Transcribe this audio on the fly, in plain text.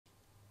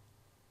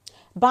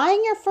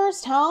Buying your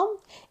first home?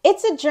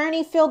 It's a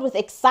journey filled with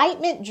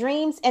excitement,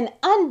 dreams, and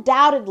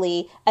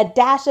undoubtedly a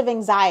dash of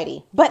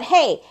anxiety. But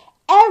hey,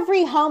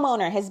 every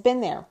homeowner has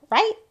been there,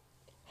 right?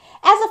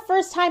 As a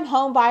first-time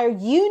home buyer,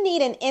 you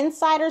need an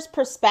insider's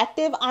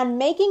perspective on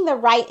making the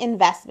right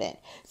investment.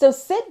 So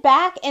sit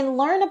back and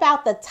learn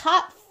about the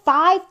top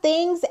 5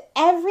 things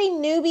every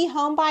newbie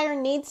home buyer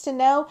needs to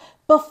know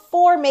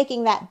before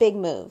making that big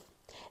move.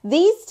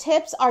 These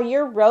tips are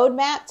your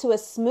roadmap to a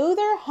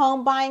smoother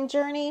home buying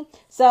journey.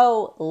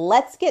 So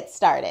let's get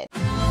started.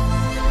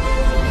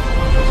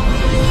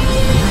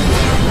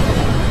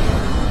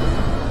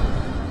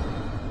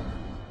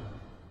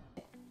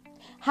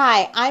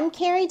 Hi, I'm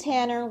Carrie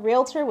Tanner,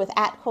 Realtor with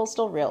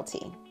AtCoastal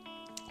Realty.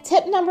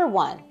 Tip number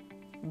 1,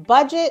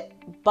 budget,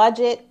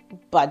 budget,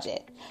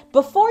 budget.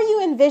 Before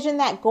you envision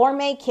that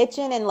gourmet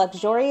kitchen and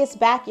luxurious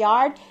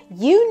backyard,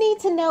 you need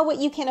to know what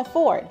you can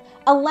afford.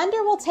 A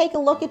lender will take a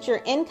look at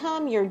your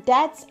income, your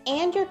debts,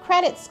 and your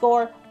credit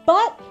score,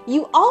 but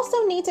you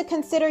also need to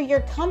consider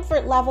your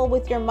comfort level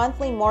with your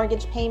monthly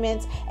mortgage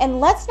payments. And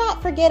let's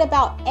not forget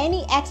about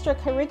any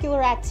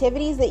extracurricular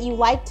activities that you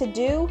like to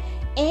do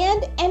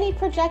and any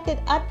projected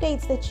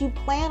updates that you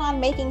plan on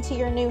making to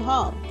your new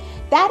home.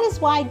 That is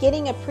why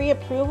getting a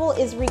pre-approval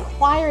is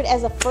required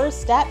as a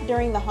first step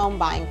during the home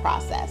buying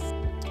process.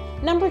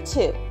 Number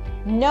 2,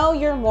 know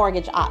your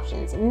mortgage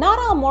options. Not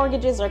all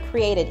mortgages are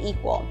created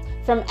equal.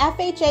 From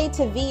FHA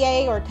to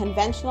VA or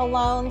conventional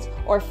loans,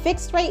 or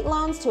fixed rate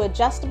loans to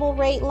adjustable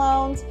rate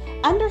loans,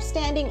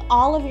 understanding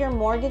all of your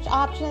mortgage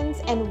options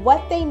and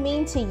what they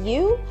mean to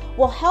you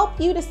will help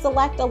you to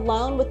select a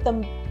loan with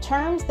the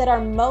terms that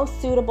are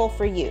most suitable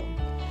for you.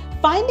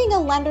 Finding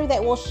a lender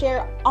that will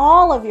share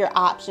all of your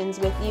options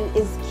with you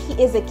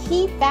is a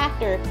key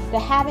factor to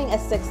having a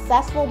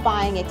successful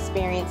buying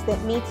experience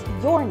that meets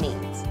your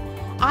needs.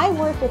 I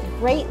work with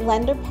great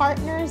lender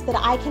partners that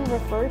I can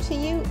refer to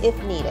you if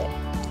needed.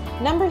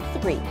 Number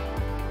 3,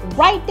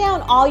 write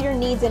down all your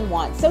needs and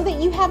wants so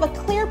that you have a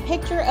clear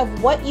picture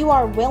of what you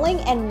are willing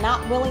and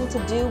not willing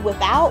to do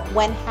without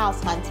when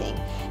house hunting.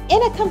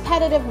 In a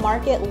competitive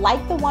market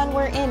like the one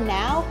we're in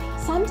now,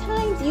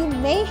 sometimes you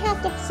may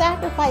have to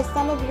sacrifice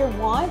some of your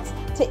wants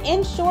to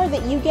ensure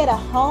that you get a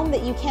home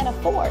that you can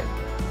afford.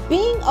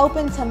 Being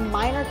open to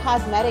minor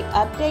cosmetic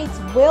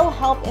updates will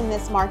help in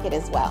this market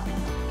as well.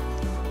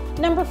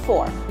 Number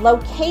 4,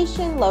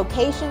 location,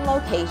 location,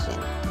 location.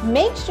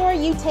 Make sure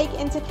you take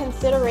into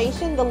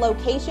consideration the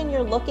location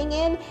you're looking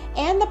in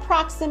and the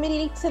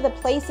proximity to the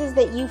places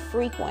that you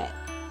frequent,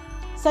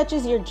 such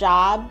as your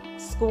job,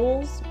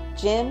 schools,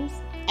 gyms,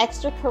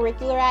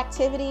 extracurricular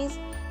activities,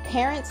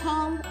 parents'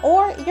 home,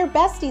 or your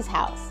bestie's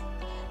house.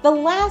 The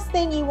last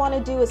thing you want to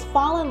do is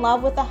fall in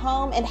love with a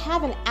home and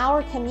have an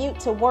hour commute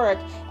to work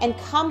and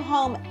come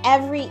home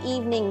every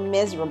evening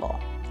miserable.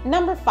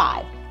 Number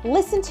 5,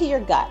 listen to your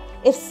gut.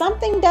 If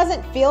something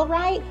doesn't feel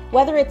right,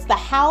 whether it's the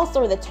house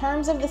or the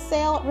terms of the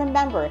sale,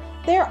 remember,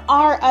 there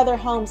are other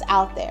homes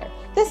out there.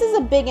 This is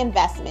a big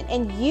investment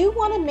and you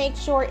want to make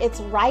sure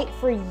it's right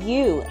for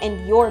you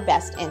and your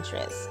best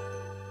interests.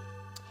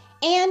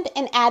 And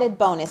an added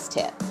bonus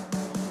tip.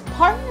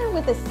 Partner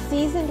with a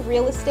seasoned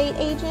real estate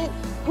agent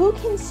who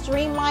can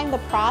streamline the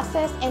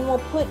process and will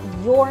put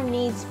your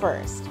needs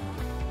first.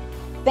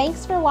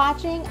 Thanks for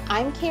watching.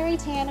 I'm Carrie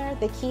Tanner,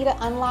 the key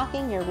to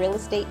unlocking your real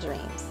estate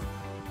dreams.